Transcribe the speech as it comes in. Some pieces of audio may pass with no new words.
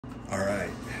All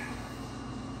right.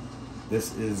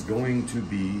 This is going to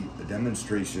be a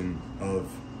demonstration of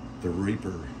the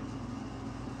Reaper.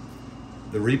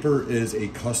 The Reaper is a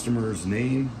customer's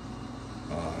name,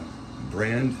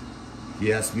 brand.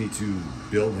 He asked me to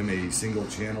build him a single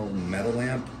channel metal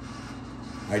amp.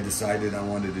 I decided I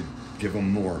wanted to give him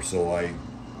more, so I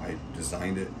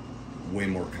designed it way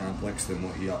more complex than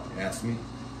what he asked me.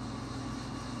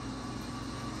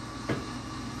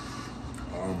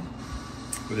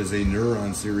 It is a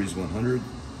Neuron Series 100.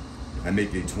 I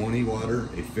make a 20 watter,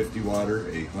 a 50 watter,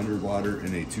 a 100 watter,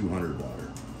 and a 200 watter.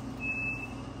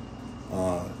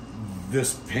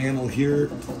 This panel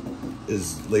here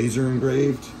is laser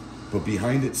engraved, but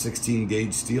behind it 16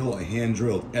 gauge steel. I hand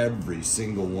drilled every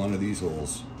single one of these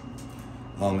holes.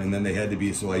 And then they had to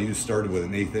be, so I started with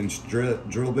an 1/8 inch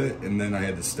drill bit, and then I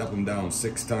had to step them down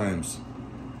 6 times.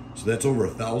 So that's over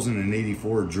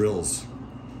 1,084 drills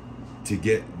to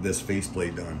get this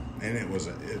faceplate done, and it was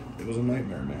a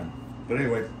nightmare, man. But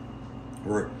anyway,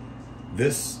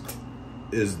 this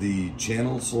is the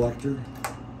channel selector.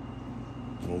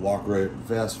 We'll walk right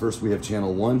fast. First, we have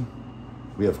channel 1,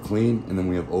 we have clean, and then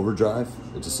we have overdrive.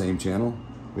 It's the same channel.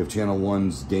 We have channel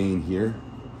 1's gain here.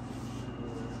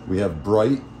 We have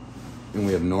bright, and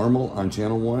we have normal on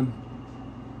channel 1.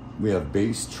 We have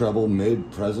bass, treble,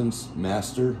 mid, presence,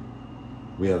 master.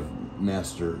 We have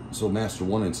master, so master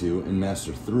 1 and 2, and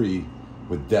master 3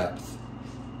 with depth.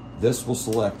 This will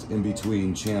select in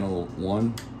between channel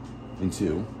 1 and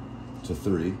 2 to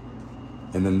 3.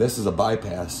 And then this is a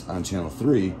bypass on channel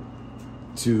 3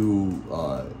 to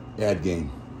add gain.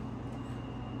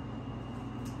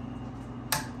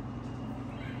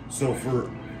 So for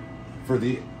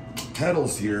the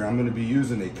pedals here, I'm going to be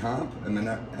using a comp, an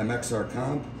MXR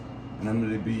comp, and I'm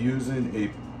going to be using a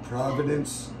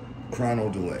Providence chrono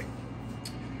delay.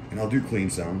 And I'll do clean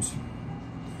sounds.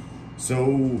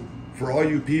 So for all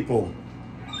you people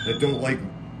that don't like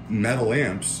metal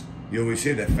amps, you always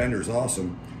say that Fender's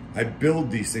awesome. I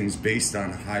build these things based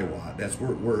on high watt. That's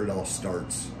where it all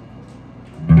starts.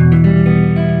 As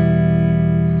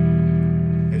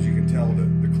you can tell,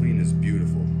 the clean is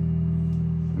beautiful.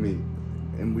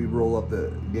 And we roll up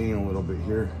the gain a little bit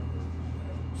here.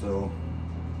 So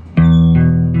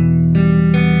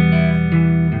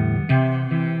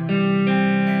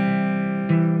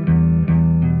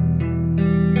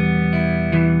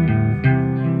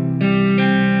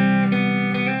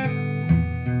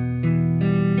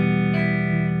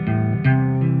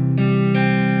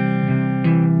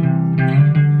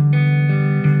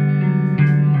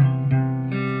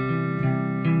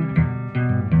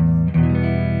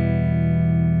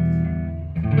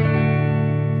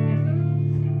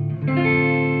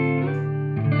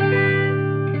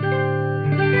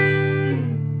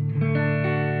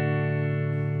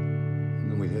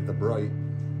the bright.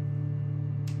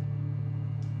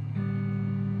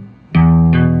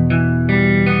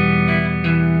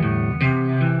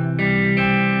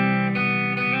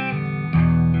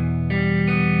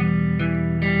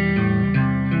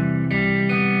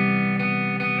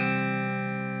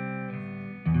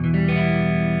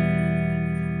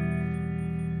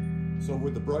 So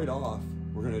with the bright off,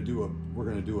 we're gonna do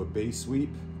a bass sweep.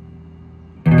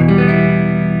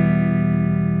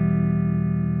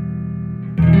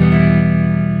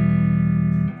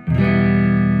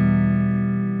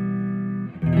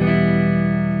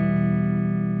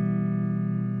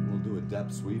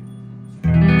 Depth sweep.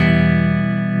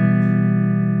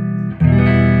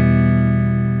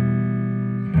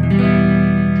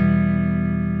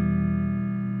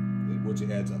 Which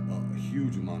adds a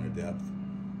huge amount of depth.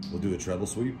 We'll do a treble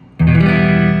sweep.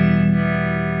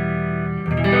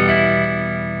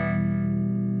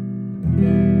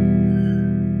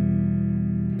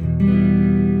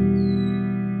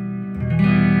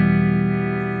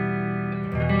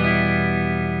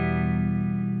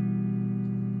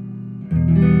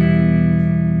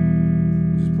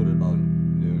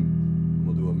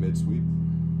 Sweep.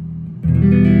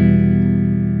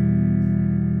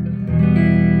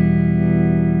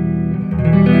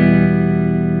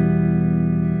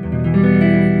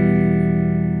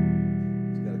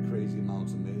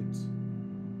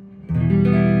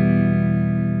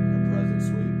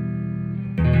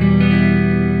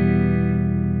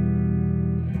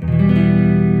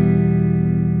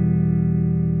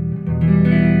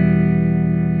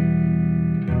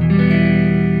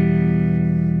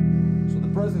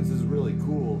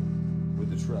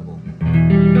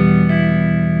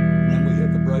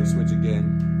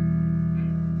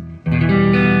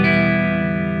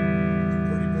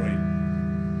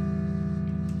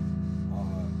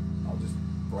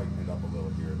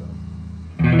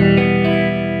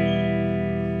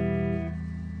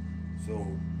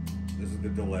 the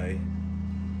delay.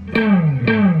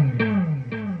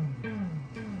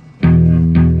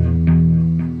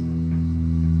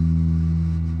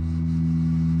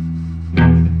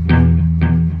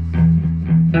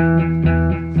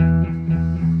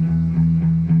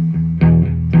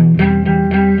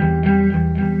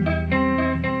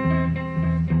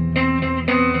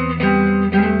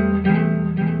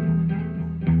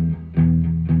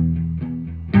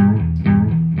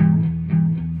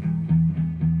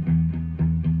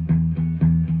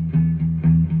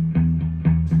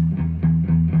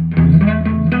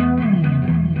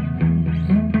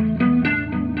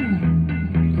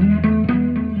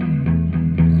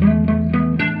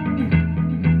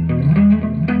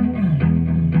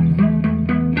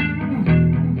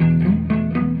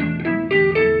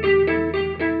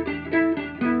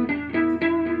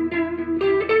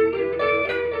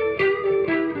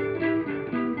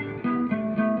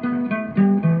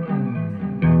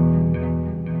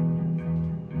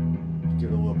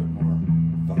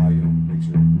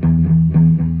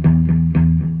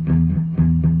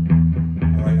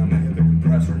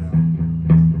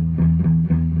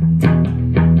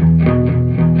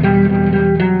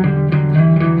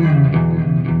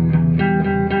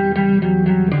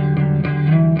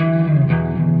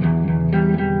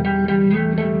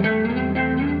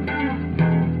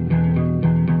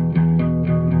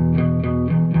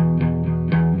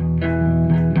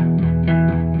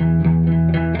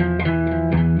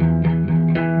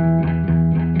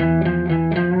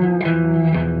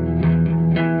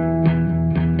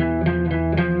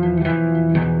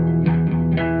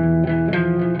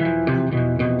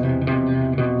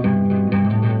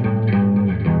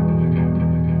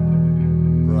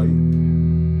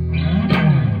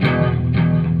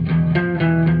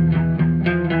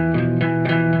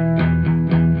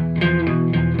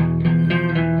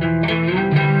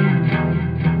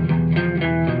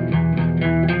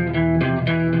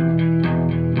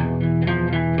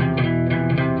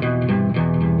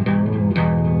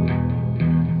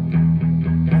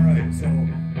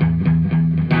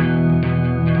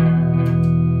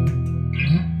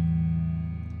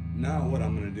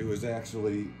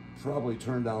 Actually probably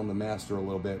turn down the master a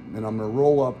little bit, and I'm going to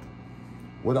roll up.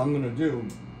 What I'm going to do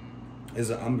is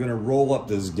I'm going to roll up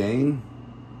this gain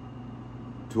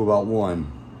to about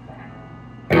 1.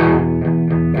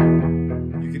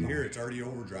 You can hear it's already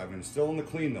overdriving. It's still in the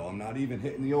clean though. I'm not even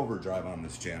hitting the overdrive on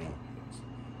this channel.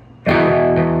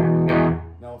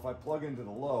 Now if I plug into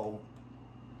the low,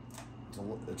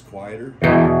 it's quieter,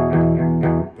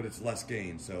 but it's less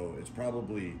gain, so it's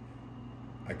probably,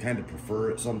 I kind of prefer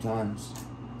it sometimes.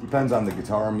 Depends on the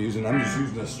guitar I'm using. I'm just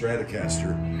using a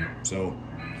Stratocaster, so.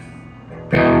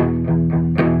 Turn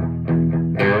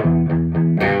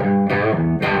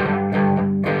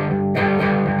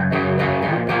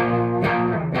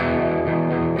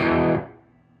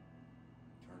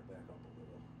it back up a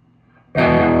little.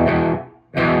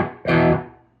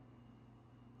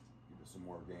 Give it some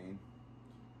more gain.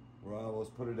 Well, let's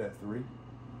put it at 3.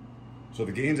 So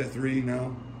the gain's at 3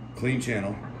 now. Clean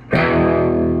channel.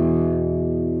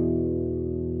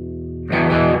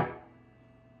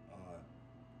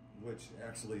 Which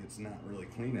actually it's not really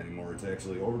clean anymore. It's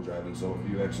actually overdriving. So if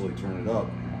you actually turn it up.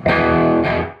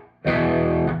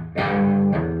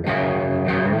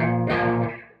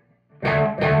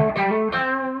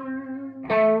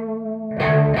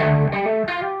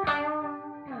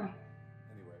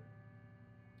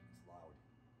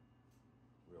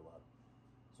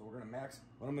 So we're going to max,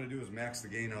 what I'm going to do is max the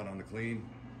gain out on the clean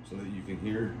so that you can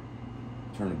hear.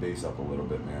 Turn the bass up a little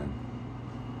bit, man.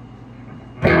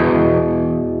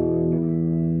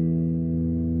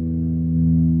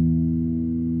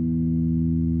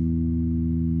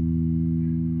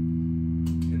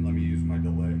 And let me use my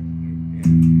delay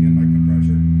and my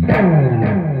compressor.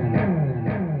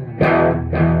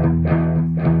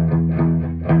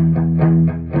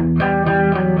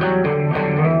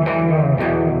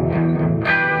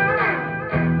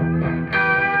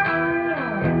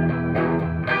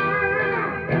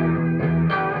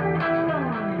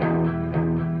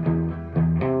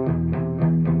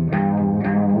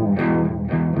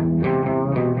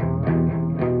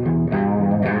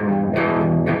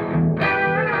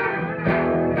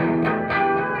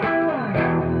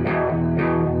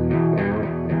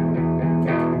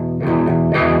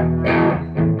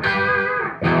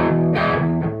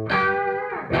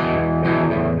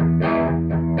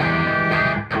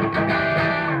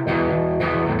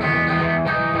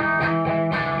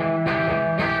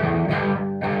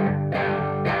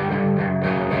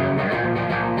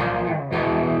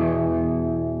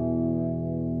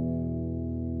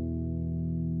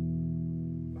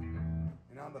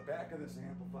 on the back of this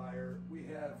amplifier, we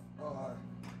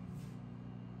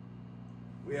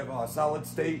have solid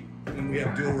state, and we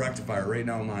have dual rectifier. Right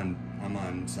now I'm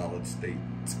on solid state.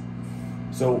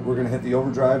 So we're gonna hit the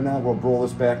overdrive now. We'll roll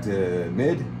this back to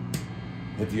mid.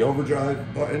 Hit the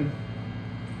overdrive button.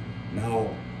 Now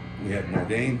we have more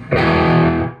gain.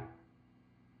 A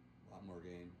lot more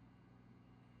gain.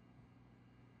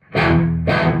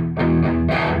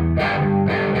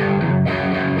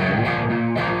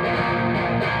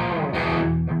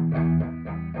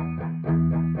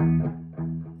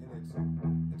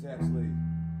 And it's actually,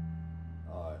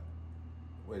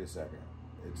 wait a second.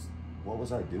 What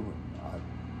was I doing?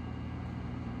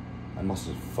 I must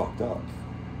have fucked up.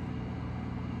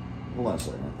 Hold on a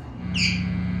second.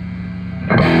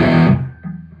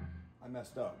 I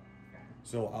messed up.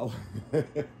 So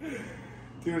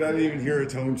dude, I didn't even hear a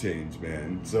tone change,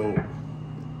 man. So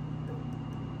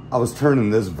I was turning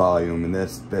this volume, and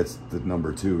that's the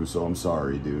number 2. So I'm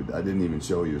sorry, dude. I didn't even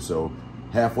show you. So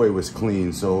halfway was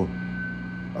clean. So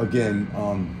again,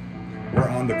 we're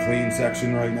on the clean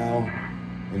section right now,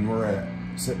 and we're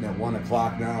sitting at 1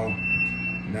 o'clock now.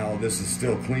 Now this is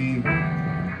still clean.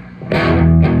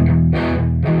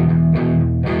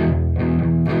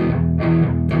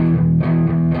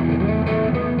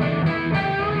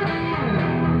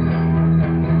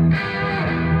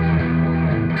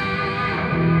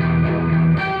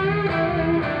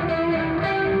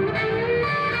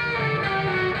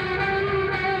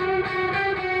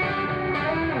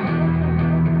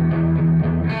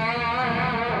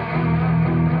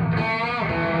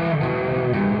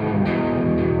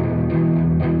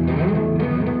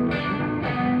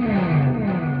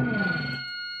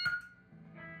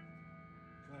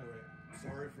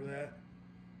 Sorry for that.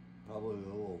 Probably a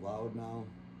little loud now.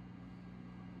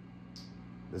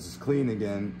 This is clean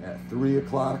again at 3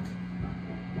 o'clock.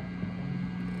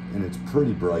 And it's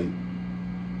pretty bright.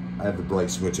 I have the bright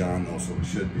switch on though, so it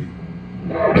should be.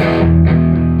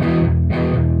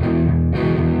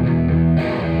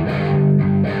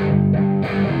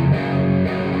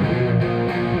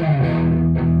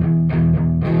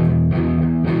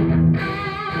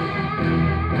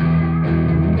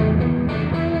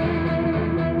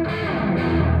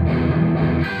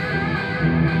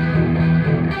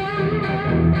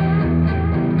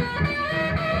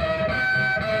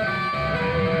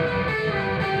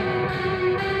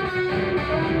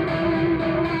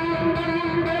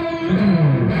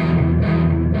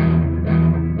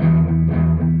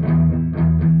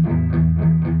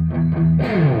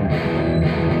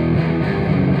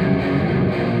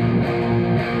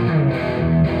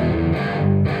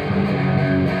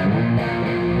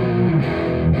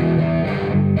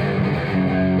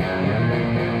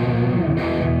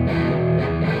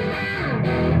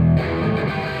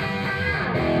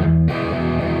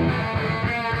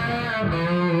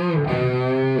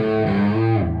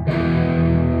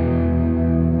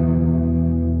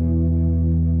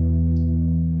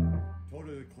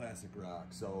 Classic rock.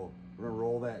 So we're gonna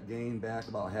roll that gain back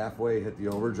about halfway, hit the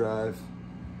overdrive.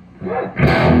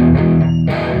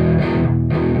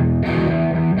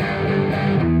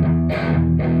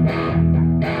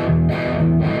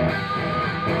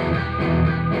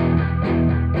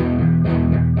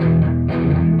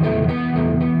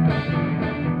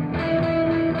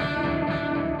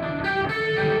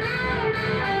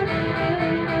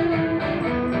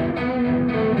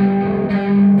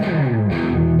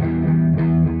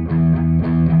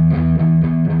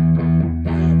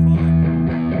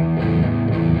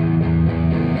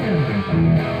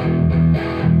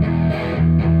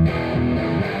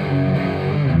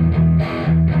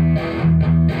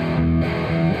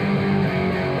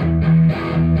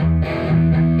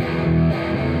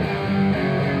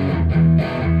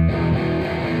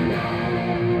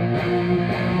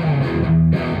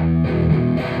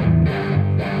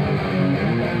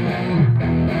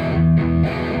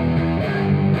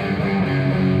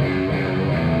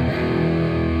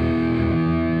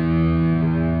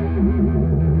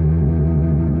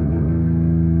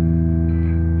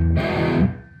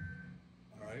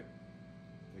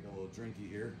 Drinky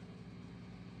here.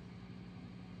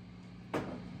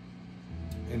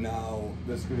 And now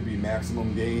this is going to be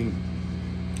maximum gain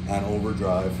on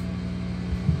overdrive.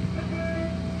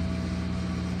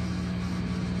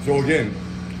 So again,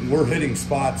 we're hitting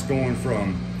spots going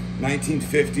from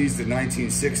 1950s to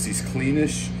 1960s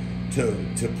cleanish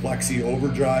to plexi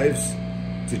overdrives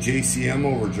to JCM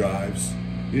overdrives.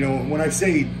 You know, when I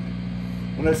say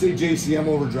JCM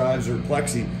overdrives or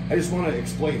plexi, I just want to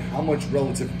explain how much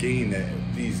relative gain that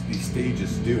these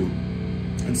stages do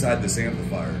inside this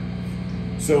amplifier.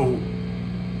 So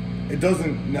it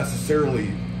doesn't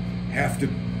necessarily have to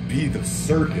be the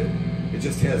circuit. It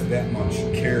just has that much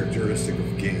characteristic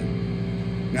of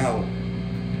gain. Now,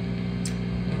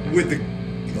 with the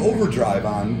overdrive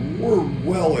on, we're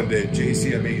well into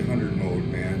JCM 800 mode,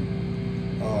 man.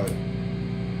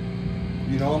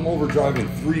 You know, I'm overdriving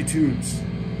 3 tubes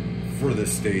for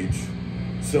this stage.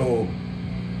 So,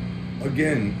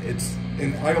 again,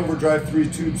 and I overdrive 3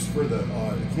 tubes for the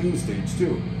clean stage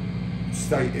too.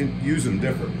 Just I use them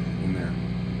differently in there.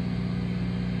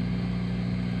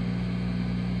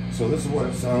 So this is what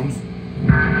it sounds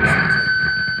like.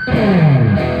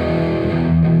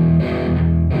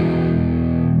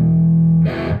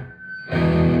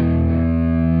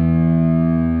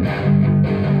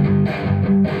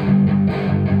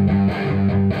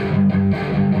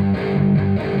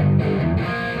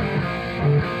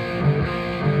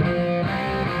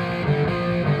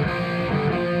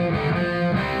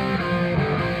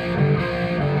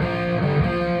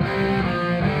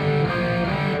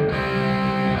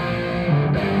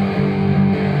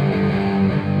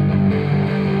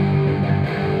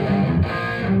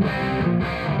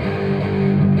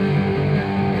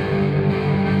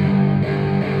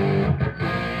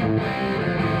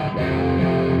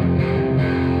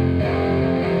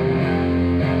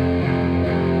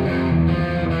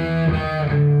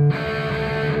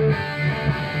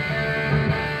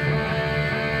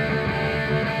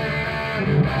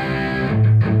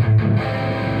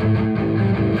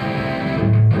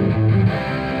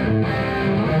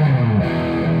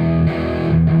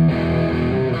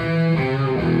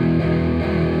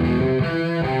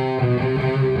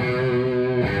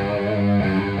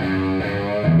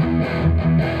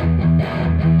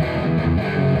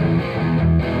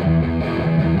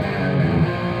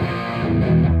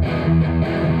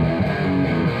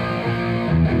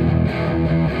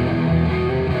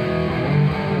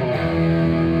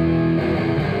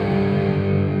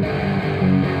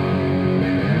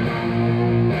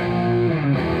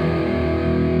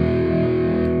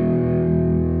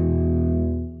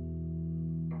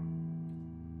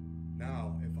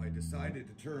 Decided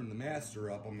to turn the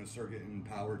master up, I'm going to start getting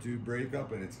power tube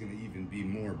breakup, and it's going to even be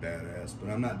more badass, but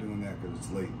I'm not doing that because it's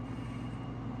late.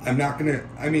 I'm not going to,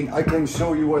 I mean, I can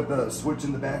show you what the switch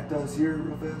in the back does here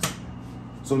real fast.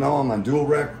 So now I'm on dual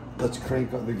rec. Let's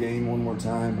crank up the gain one more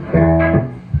time.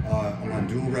 I'm on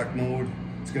dual rec mode.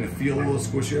 It's going to feel a little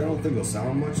squishy. I don't think it'll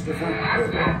sound much different,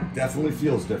 but definitely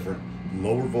feels different.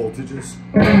 Lower voltages.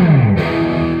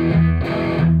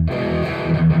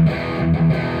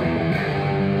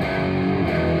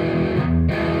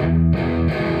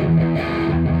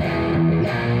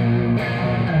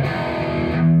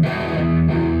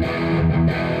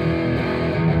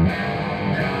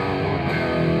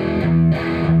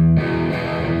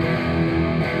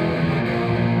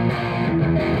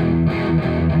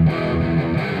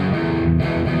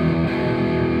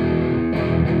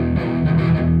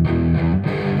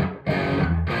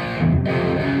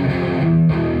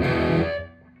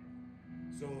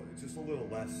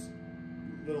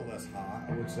 Little less hot,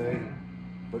 I would say,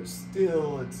 but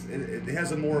still, it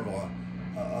has a more of a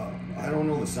I don't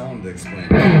know the sound to explain.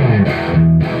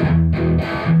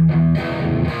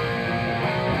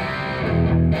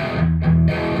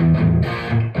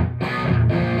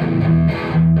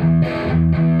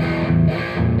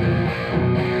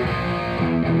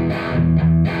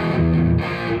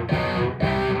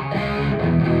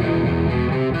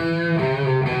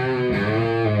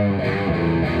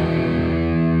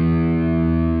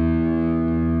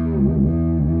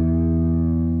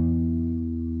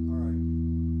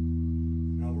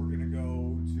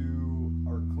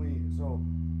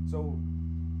 So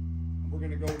we're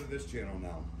going to go to this channel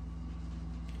now.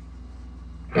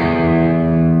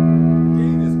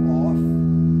 Gain is off.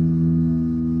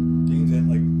 Gain's at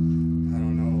like, I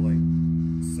don't know, like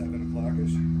 7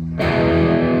 o'clock-ish.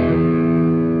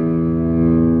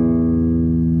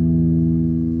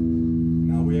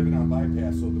 Now we have it on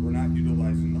bypass, so that we're not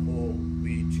utilizing the whole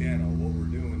lead channel. What we're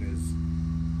doing is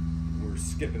we're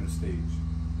skipping a stage.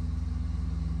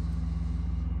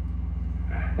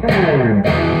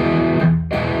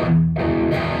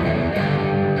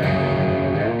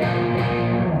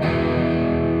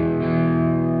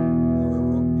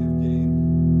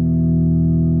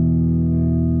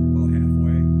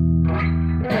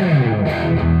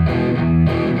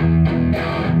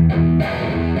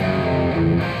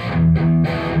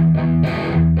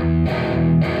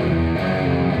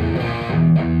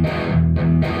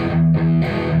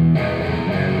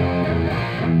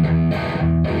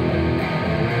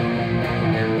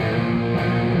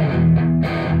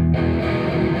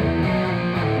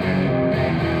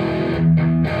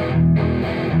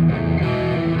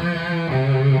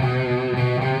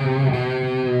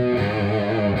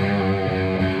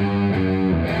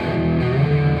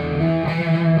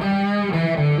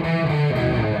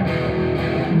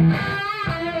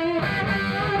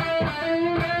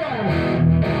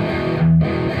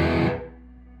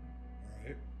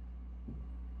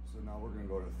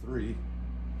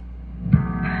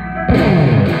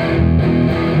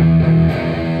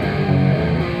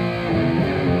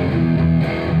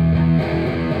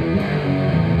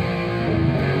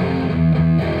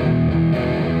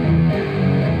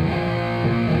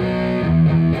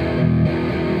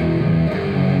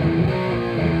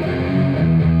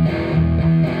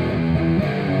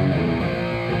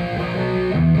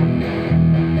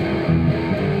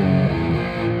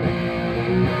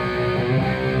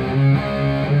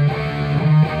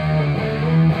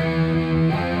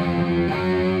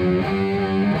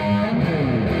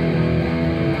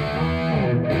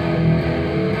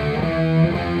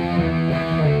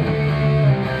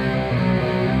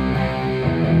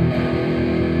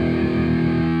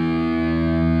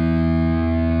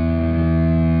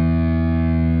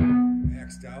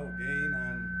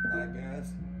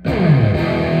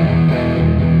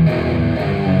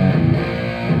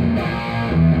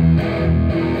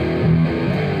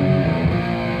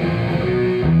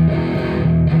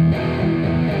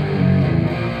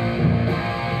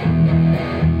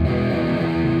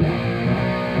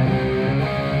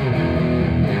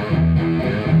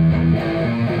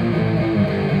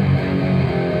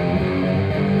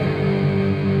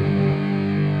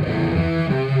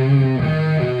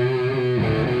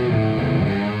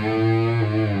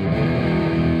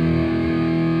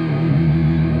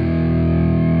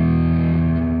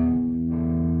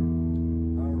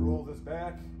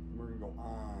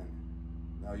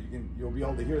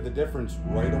 able to hear the difference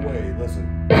right away.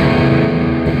 Listen.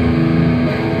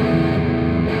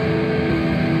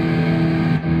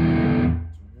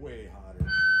 It's way hotter.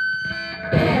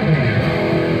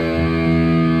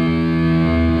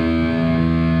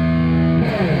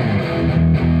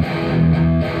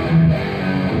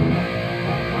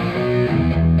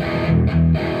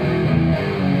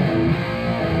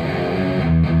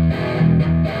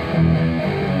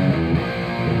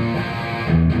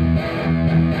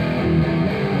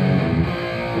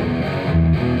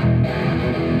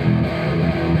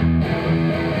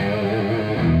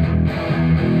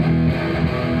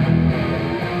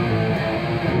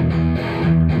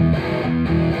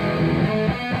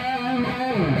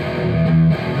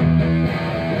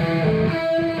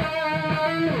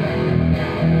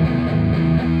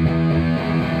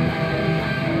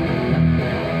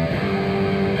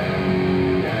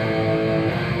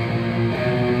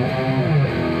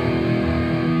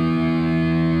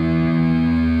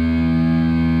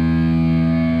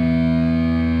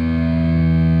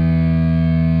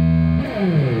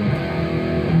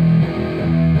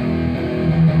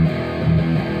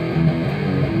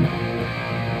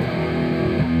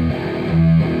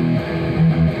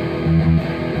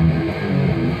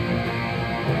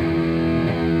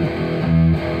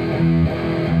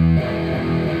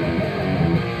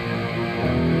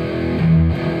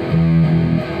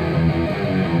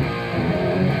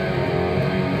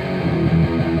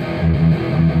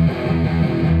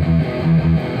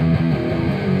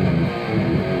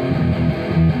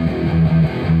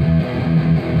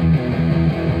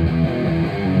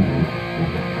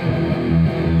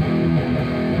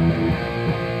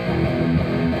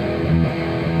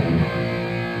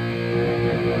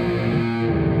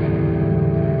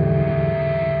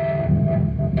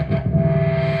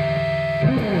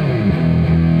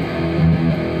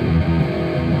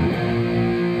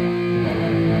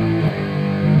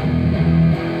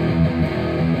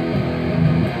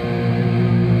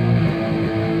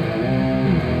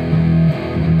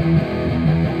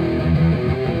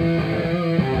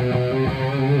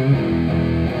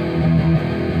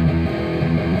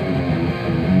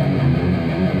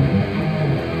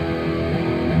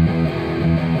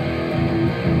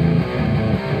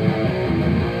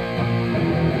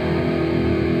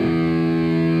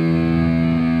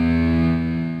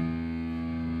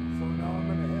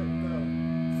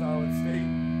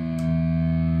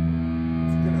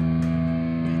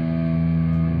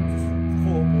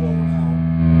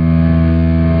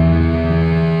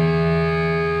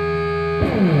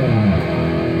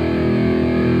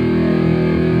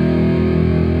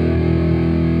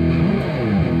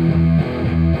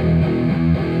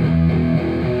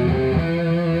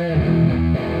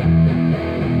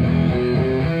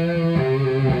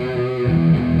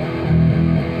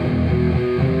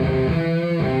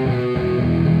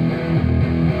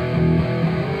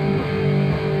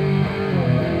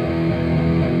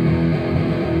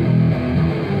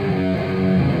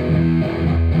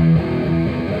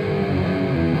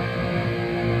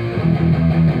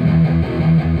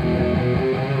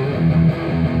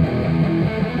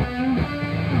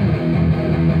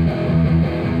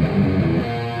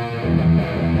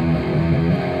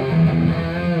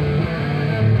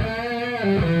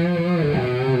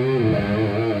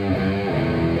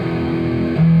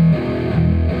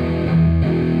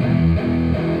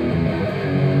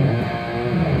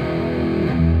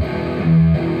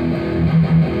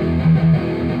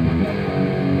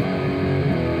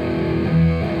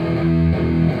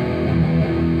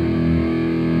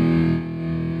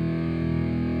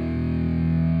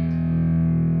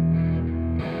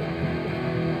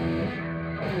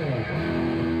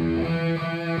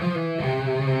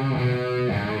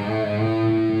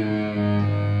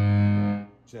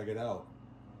 Check it out.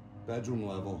 Bedroom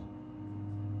level.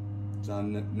 It's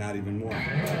on not even more.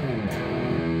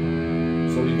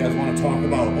 So you guys want to talk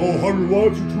about, oh, 100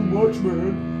 watts are too much,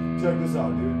 man. Check this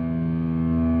out, dude.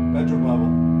 Bedroom level.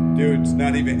 Dude, it's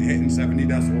not even hitting 70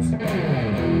 decibels.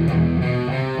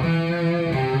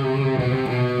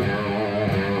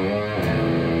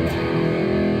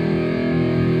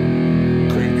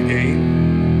 Crank the gain.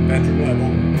 Bedroom level.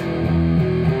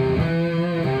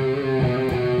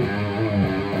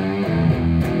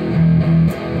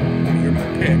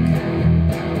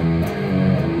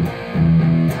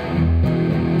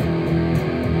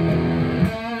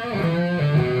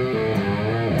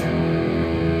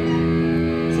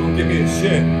 Give me a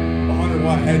shit. 100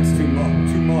 watt head's too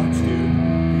much, dude.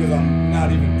 Because I'm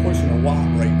not even pushing a watt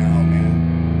right now,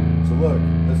 man. So look,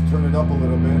 let's turn it up a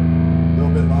little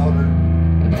bit louder.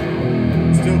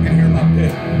 Still can hear my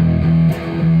pick.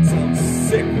 Sounds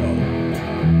sick though.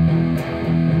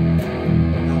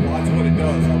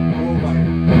 does. I'll blow my...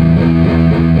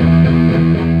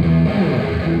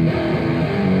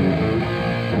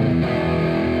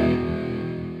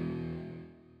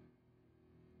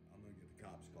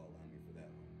 Cops called on me for that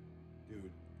one.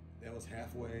 Dude, that was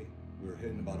halfway. We were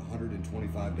hitting about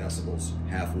 125 decibels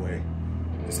halfway.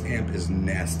 This amp is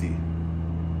nasty.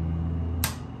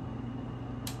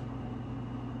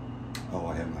 Oh,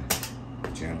 I have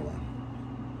my channel on.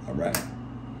 All right.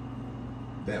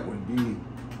 That would be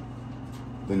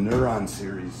the Neuron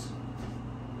series.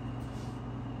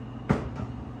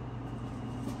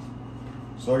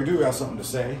 So I do have something to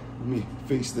say. Let me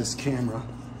face this camera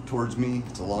towards me.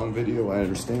 It's a long video, I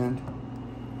understand.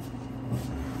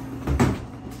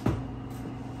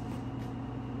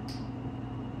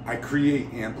 I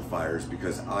create amplifiers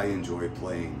because I enjoy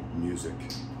playing music.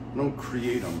 I don't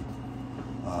create them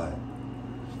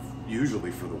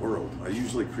usually for the world. I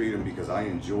usually create them because I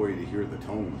enjoy to hear the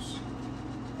tones.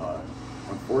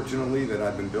 Unfortunately, that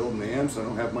I've been building the amps, I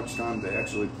don't have much time to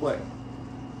actually play.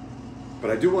 But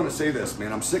I do want to say this,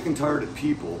 man. I'm sick and tired of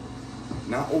people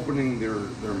not opening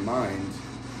their mind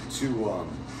to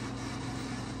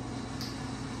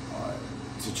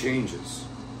changes.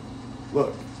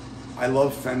 Look, I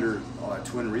love Fender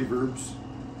twin reverbs.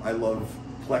 I love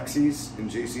Plexis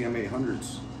and JCM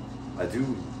 800s. I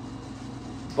do.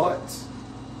 But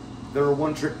they're a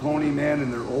one-trick pony, man,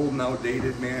 and they're old and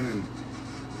outdated, man. And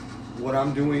what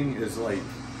I'm doing is like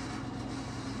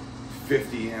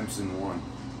 50 amps in one.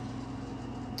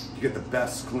 You get the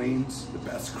best cleans, the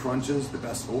best crunches, the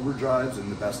best overdrives,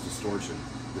 and the best distortion,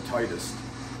 the tightest.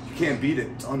 You can't beat it,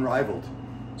 it's unrivaled.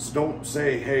 So don't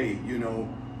say, hey, you know,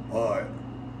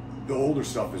 the older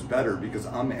stuff is better, because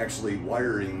I'm actually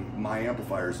wiring my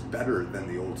amplifiers better than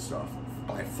the old stuff,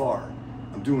 by far.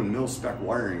 I'm doing mil-spec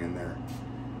wiring in there.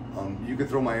 You could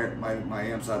throw my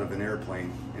amps out of an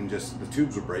airplane and just, the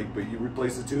tubes will break, but you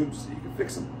replace the tubes, you can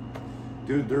fix them.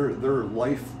 Dude, they're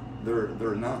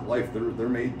not life, they're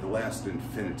made to last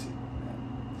infinity.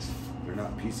 They're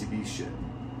not PCB shit.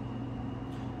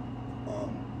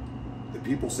 The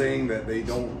people saying that they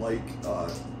don't like the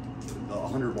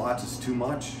 100 watts is too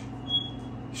much,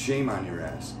 shame on your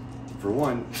ass. For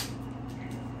one,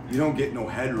 you don't get no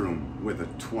headroom with a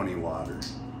 20 watter.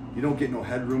 You don't get no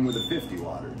headroom with a 50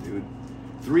 watter, dude.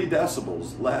 3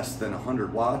 decibels less than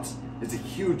 100 watts is a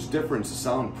huge difference of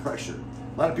sound pressure.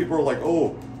 A lot of people are like,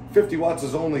 oh, 50 watts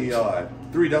is only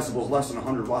 3 decibels less than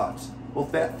 100 watts. Well,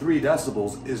 that 3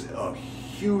 decibels is a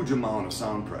huge amount of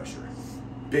sound pressure.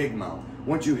 Big amount.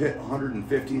 Once you hit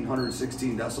 115,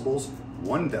 116 decibels,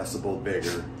 1 decibel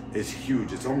bigger is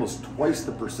huge. It's almost twice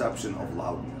the perception of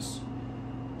loudness.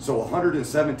 So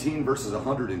 117 versus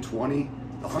 120,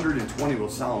 the 120 will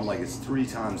sound like it's 3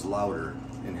 times louder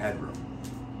in headroom.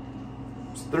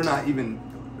 So they're not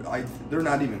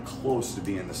even close to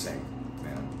being the same,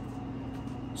 man.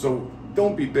 So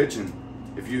don't be bitching.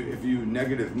 If you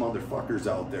negative motherfuckers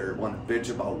out there want to bitch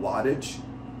about wattage,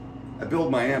 I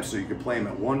build my amps so you can play them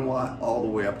at 1 watt all the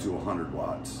way up to 100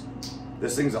 watts.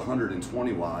 This thing's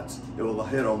 120 watts. It will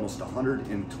hit almost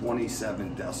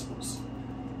 127 decibels.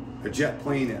 A jet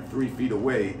plane at 3 feet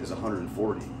away is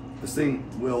 140. This thing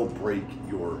will break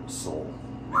your soul.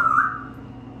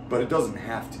 But it doesn't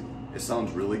have to. It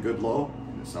sounds really good low,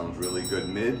 and it sounds really good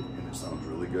mid, and it sounds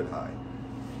really good high.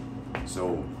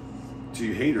 So, to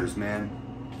you haters, man,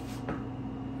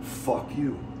 fuck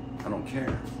you. I don't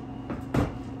care.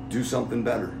 Do something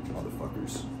better,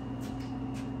 motherfuckers.